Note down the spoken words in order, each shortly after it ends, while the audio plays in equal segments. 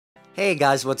Hey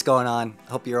guys, what's going on?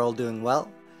 Hope you're all doing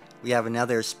well. We have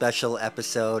another special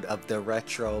episode of the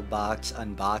Retro Box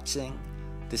unboxing.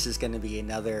 This is going to be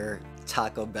another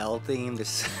Taco Bell theme.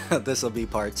 This will be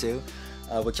part two,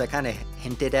 which I kind of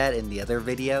hinted at in the other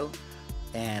video.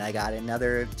 And I got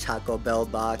another Taco Bell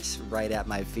box right at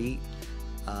my feet.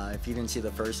 If you didn't see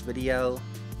the first video,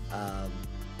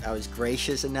 I was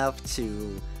gracious enough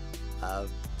to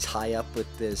tie up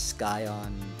with this guy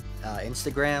on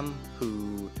Instagram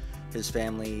who his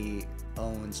family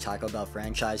owns Taco Bell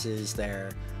franchises. They're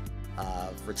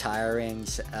retiring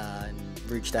and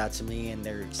reached out to me and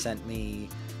they sent me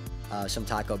some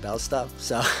Taco Bell stuff.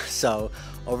 So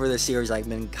over the series I've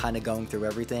been kind of going through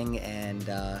everything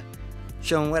and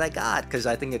showing what I got because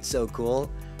I think it's so cool.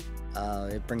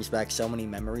 It brings back so many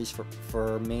memories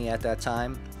for me at that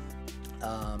time.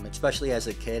 Especially as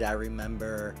a kid, I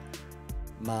remember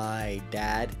my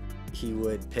dad, he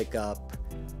would pick up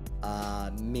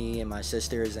me and my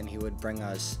sisters and he would bring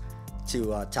us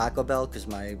to Taco Bell because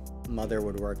my mother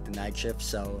would work the night shift.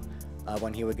 So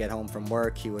when he would get home from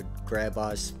work, he would grab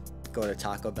us, go to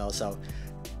Taco Bell. So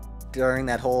during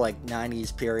that whole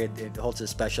 90s period, it holds a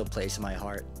special place in my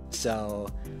heart. So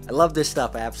I love this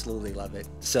stuff. I absolutely love it.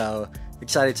 So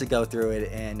excited to go through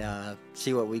it and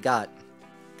see what we got.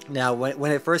 Now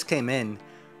when it first came in,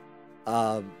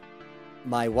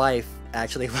 my wife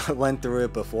actually went through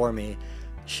it before me.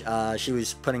 She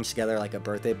was putting together a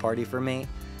birthday party for me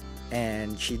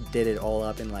and she did it all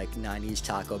up in 90s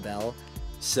Taco Bell.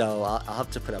 So I'll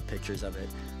have to put up pictures of it,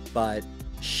 but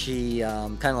she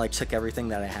kind of took everything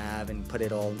that I have and put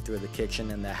it all through the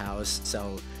kitchen and the house,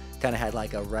 so kind of had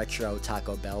a retro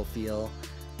Taco Bell feel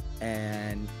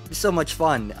and so much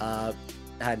fun.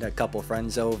 Had a couple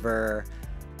friends over,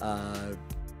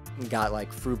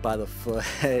 got fruit by the foot,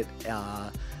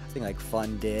 I think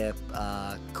Fun Dip,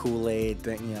 Kool-Aid,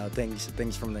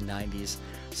 things from the 90s.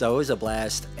 So it was a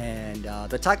blast, and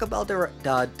the Taco Bell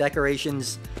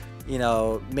decorations,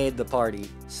 made the party.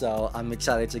 So I'm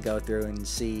excited to go through and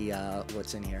see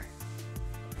what's in here.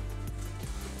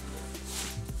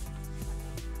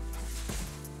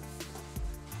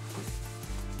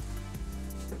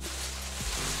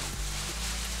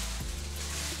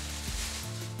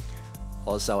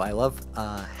 Also, I love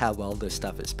how well this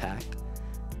stuff is packed.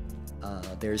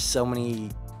 There's so many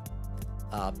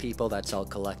people that sell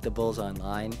collectibles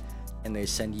online and they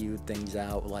send you things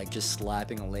out just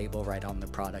slapping a label right on the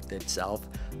product itself.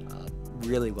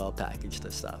 Really well packaged,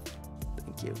 this stuff.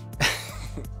 Thank you.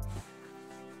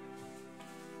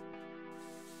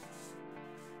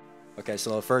 Okay,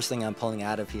 so the first thing I'm pulling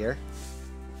out of here,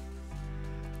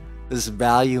 this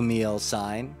value meal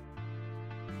sign,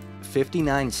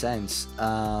 59 cents.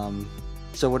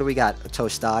 So what do we got? A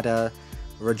tostada,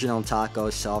 original taco,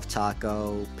 soft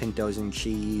taco, pintos and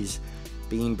cheese,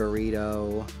 bean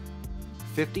burrito.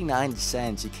 59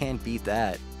 cents, you can't beat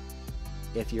that.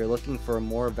 If you're looking for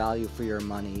more value for your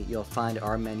money, you'll find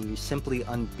our menu simply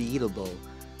unbeatable.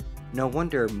 No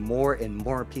wonder more and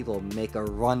more people make a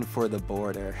run for the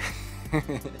border.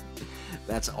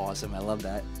 That's awesome, I love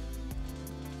that.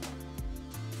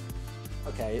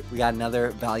 Okay, we got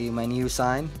another value menu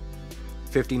sign,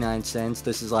 59 cents.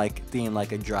 This is themed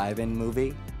like a drive-in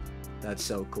movie. That's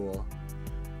so cool.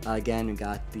 Again, we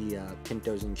got the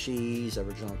pintos and cheese,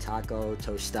 original taco,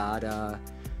 tostada,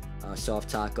 soft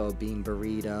taco, bean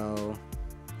burrito.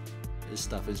 This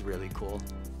stuff is really cool.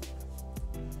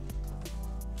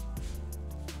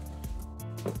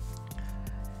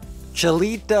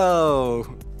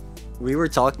 Chilito! We were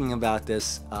talking about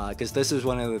this because this is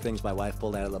one of the things my wife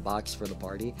pulled out of the box for the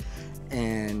party,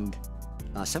 and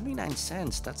 79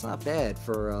 cents, that's not bad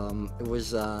for it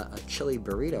was a chili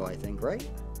burrito, I think, right?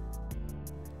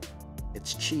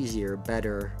 It's cheesier,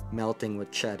 better, melting with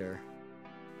cheddar,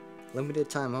 limited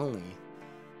time only.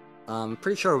 I'm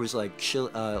pretty sure it was like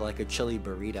a chili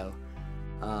burrito,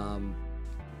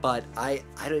 but I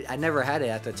never had it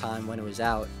at the time when it was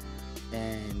out.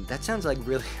 And that sounds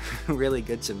really, really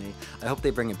good to me. I hope they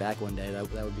bring it back one day. That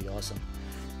would be awesome.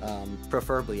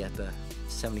 Preferably at the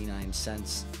 79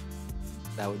 cents.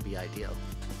 That would be ideal.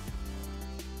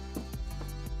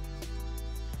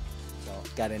 So,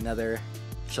 got another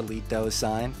Chilito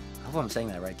sign. I hope I'm saying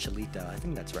that right. Chilito. I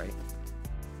think that's right.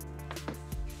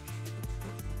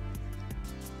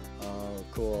 Oh,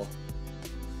 cool.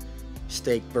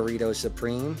 Steak Burrito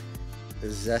Supreme. The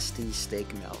Zesty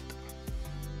Steak Melt.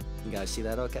 You guys see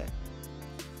that okay?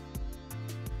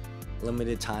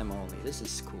 Limited time only. This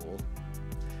is cool.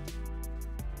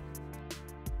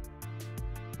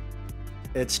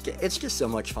 It's just so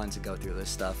much fun to go through this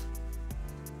stuff.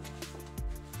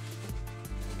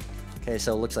 Okay,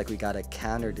 so it looks like we got a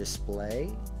counter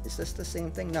display. Is this the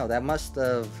same thing? No, that must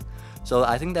have... So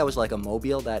I think that was like a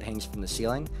mobile that hangs from the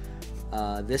ceiling.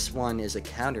 This one is a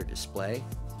counter display.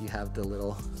 You have the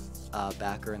little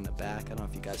backer in the back. I don't know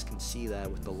if you guys can see that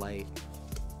with the light.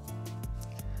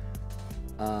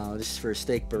 This is for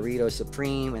Steak Burrito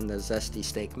Supreme and the Zesty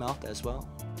Steak Melt as well.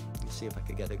 Let's see if I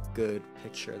could get a good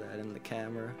picture of that in the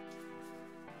camera.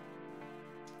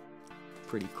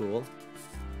 Pretty cool.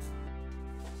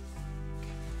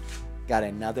 Got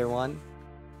another one.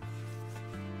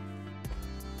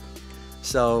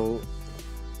 So,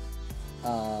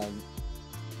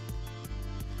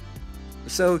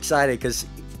 so excited because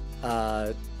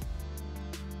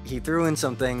he threw in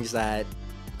some things that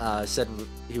said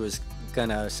he was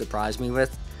gonna surprise me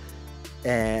with,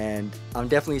 and I'm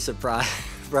definitely surprised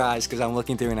because I'm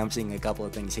looking through and I'm seeing a couple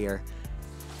of things here.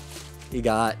 He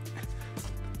got,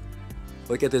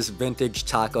 look at this vintage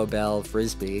Taco Bell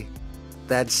Frisbee.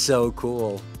 That's so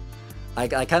cool. I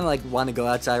kind of like want to go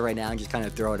outside right now and just kind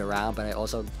of throw it around, but I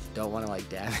also don't want to like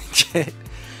damage it.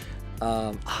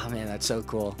 Oh man, that's so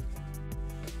cool.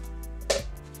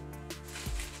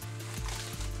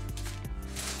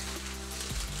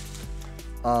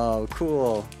 Oh,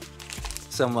 cool.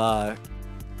 Some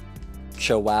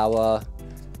Chihuahua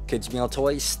kids meal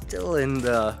toys still in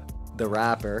the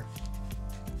wrapper.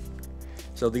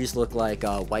 So these look like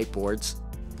whiteboards.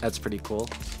 That's pretty cool.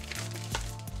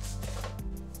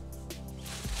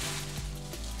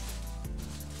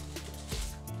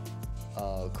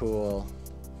 Oh, cool.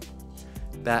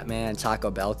 Batman Taco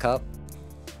Bell cup.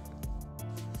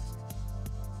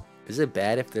 Is it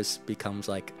bad if this becomes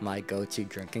like my go-to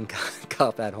drinking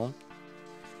cup at home?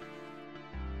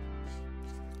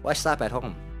 Why stop at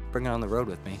home? Bring it on the road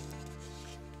with me.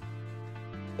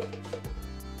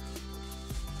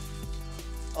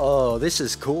 Oh, this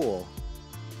is cool.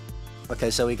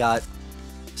 Okay, so we got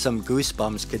some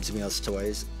Goosebumps Kids Meals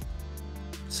toys.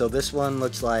 So this one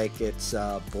looks like it's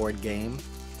a board game.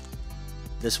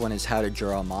 This one is How to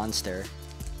Draw a Monster.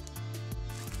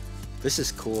 This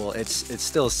is cool. It's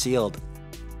still sealed.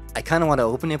 I kind of want to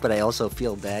open it, but I also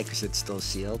feel bad because it's still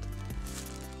sealed.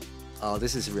 Oh,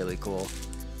 this is really cool.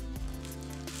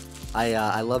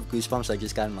 I love Goosebumps. I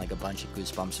just gotten like a bunch of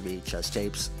Goosebumps VHS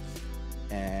tapes,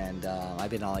 and I've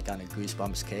been on like on a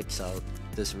Goosebumps kick, so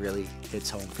this really hits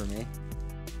home for me.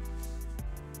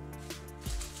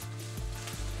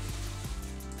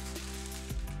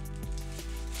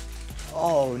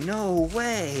 Oh, no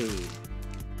way!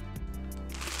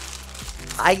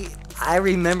 I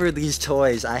remember these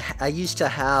toys. I used to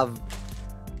have,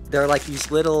 they're like these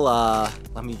little,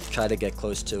 let me try to get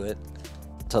close to it,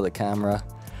 to the camera.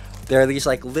 There are these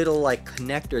like little like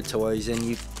connector toys, and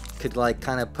you could like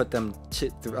kind of put them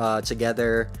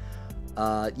together.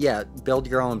 Yeah, build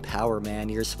your own Power Man.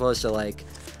 You're supposed to like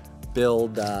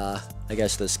build, I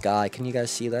guess this guy. Can you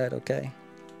guys see that okay?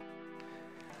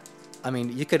 I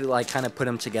mean, you could like kind of put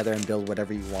them together and build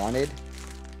whatever you wanted.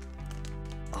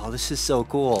 Oh, this is so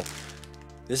cool.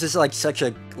 This is like such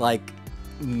a like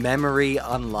memory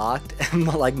unlocked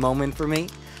like moment for me.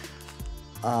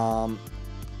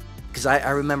 Because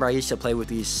I remember I used to play with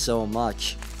these so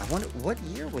much. I wonder, what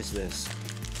year was this?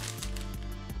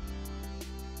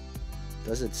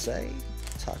 Does it say?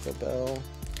 Taco Bell.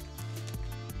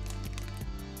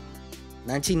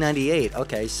 1998.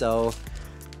 Okay, so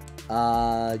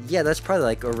yeah, that's probably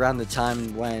like around the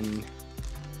time when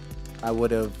I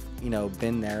would have, you know,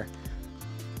 been there.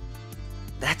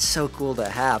 That's so cool to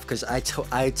have, because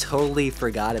I totally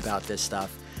forgot about this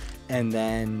stuff, and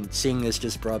then seeing this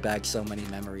just brought back so many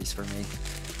memories for me.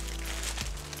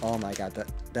 Oh my god,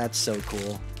 that's so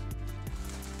cool.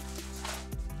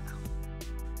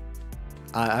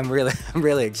 I'm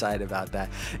really excited about that.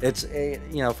 It's a,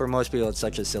 you know, for most people it's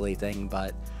such a silly thing,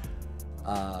 but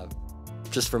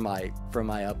just for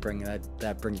my upbringing,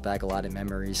 that brings back a lot of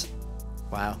memories.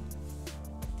 Wow.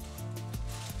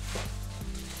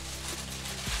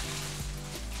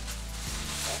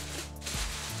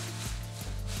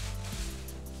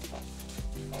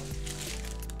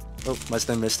 Oh, must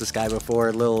have missed this guy before.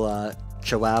 A little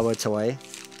Chihuahua toy.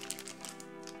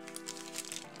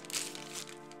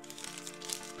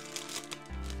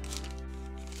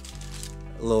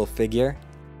 A little figure.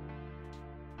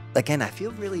 Again, I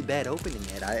feel really bad opening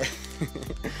it.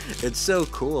 It's so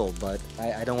cool, but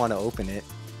I don't want to open it.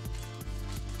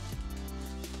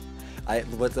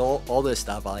 With all this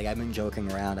stuff, like I've been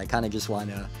joking around. I kind of just want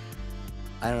to,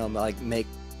 I don't know, like make,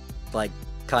 like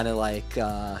kind of like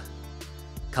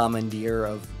commandeer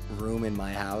of room in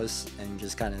my house and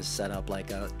just kind of set up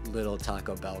like a little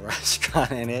Taco Bell restaurant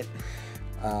in it.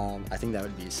 I think that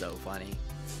would be so funny.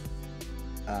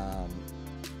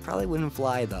 Probably wouldn't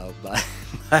fly though, but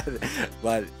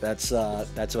but that's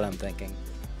what I'm thinking.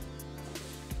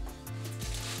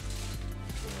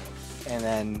 And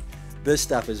then this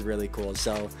stuff is really cool.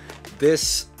 So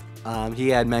this, he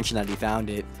had mentioned that he found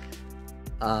it.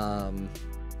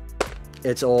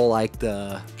 It's all like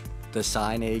the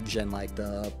signage and like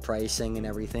the pricing and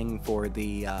everything for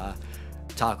the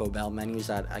Taco Bell menus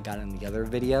that I got in the other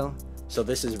video. So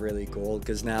this is really cool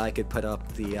because now I could put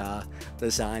up the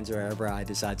signs wherever I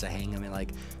decide to hang them and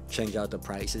like change out the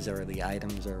prices or the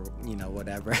items or, you know,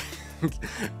 whatever.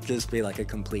 Just be like a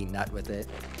complete nut with it.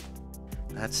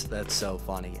 That's so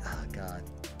funny. Oh god,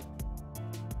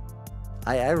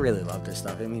 I really love this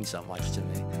stuff. It means so much to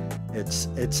me. It's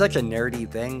such a nerdy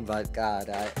thing, but god,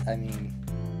 I mean,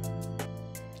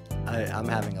 I'm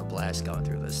having a blast going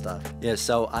through this stuff. Yeah,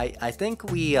 so I think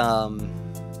we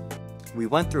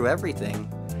went through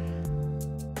everything,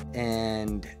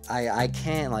 and I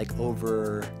can't like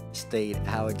overstate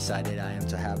how excited I am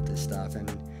to have this stuff and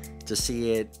to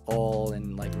see it all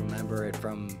and like remember it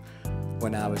from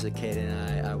when I was a kid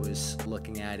and I was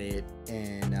looking at it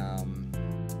in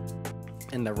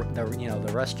the you know,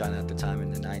 the restaurant at the time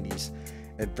in the 90s.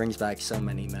 It brings back so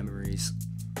many memories.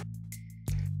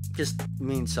 Just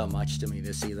means so much to me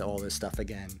to see all this stuff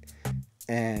again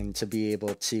and to be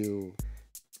able to,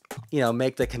 you know,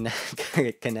 make the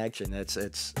connection.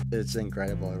 It's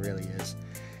incredible. It really is.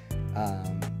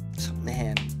 So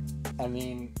man, I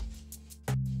mean,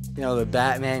 you know, the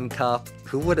Batman Cup,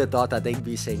 who would have thought that they'd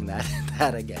be saying that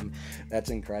again? That's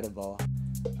incredible.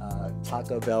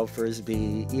 Taco Bell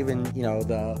Frisbee, even, you know,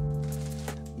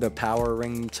 the Power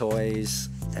Ring toys.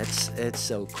 It's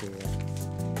so cool.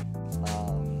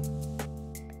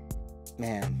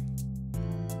 Man,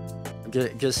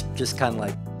 just kind of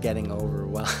like getting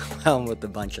overwhelmed with a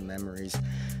bunch of memories.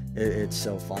 It's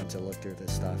so fun to look through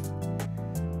this stuff.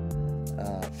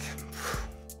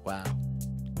 Wow.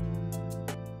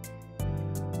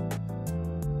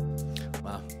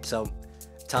 So,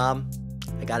 Tom,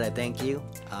 I gotta thank you.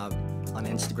 On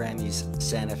Instagram, he's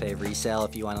Santa Fe Resale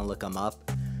if you want to look him up.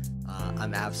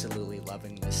 I'm absolutely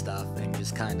loving this stuff and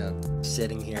just kind of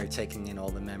sitting here taking in all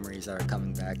the memories that are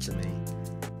coming back to me.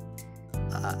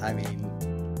 I mean,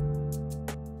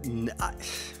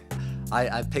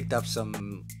 I picked up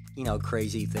some, you know,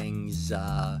 crazy things,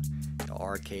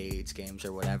 arcades, games,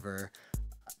 or whatever.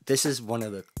 This is one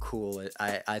of the coolest.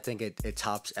 I think it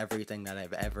tops everything that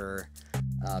I've ever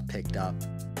picked up.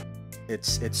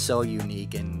 It's so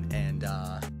unique and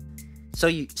so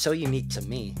unique to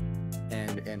me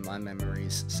and my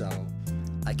memories. So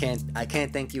I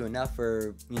can't thank you enough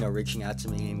for, you know, reaching out to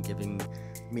me and giving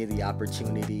me the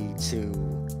opportunity to,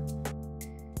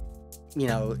 you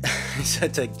know,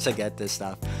 to get this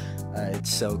stuff.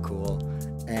 It's so cool,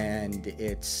 and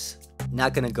it's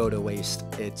not gonna go to waste.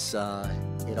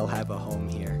 It'll have a home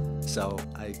here. So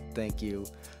I thank you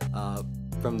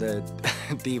from the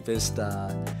deepest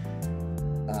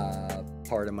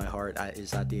part of my heart.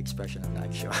 Is that the expression? I'm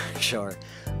not sure.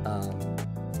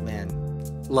 Man,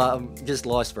 just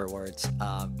lost for words.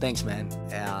 Thanks, man.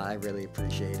 I really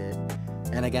appreciate it.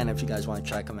 And again, if you guys want to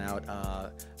check them out,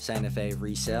 Santa Fe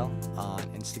Resale on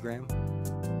Instagram.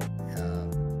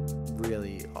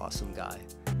 Really awesome guy.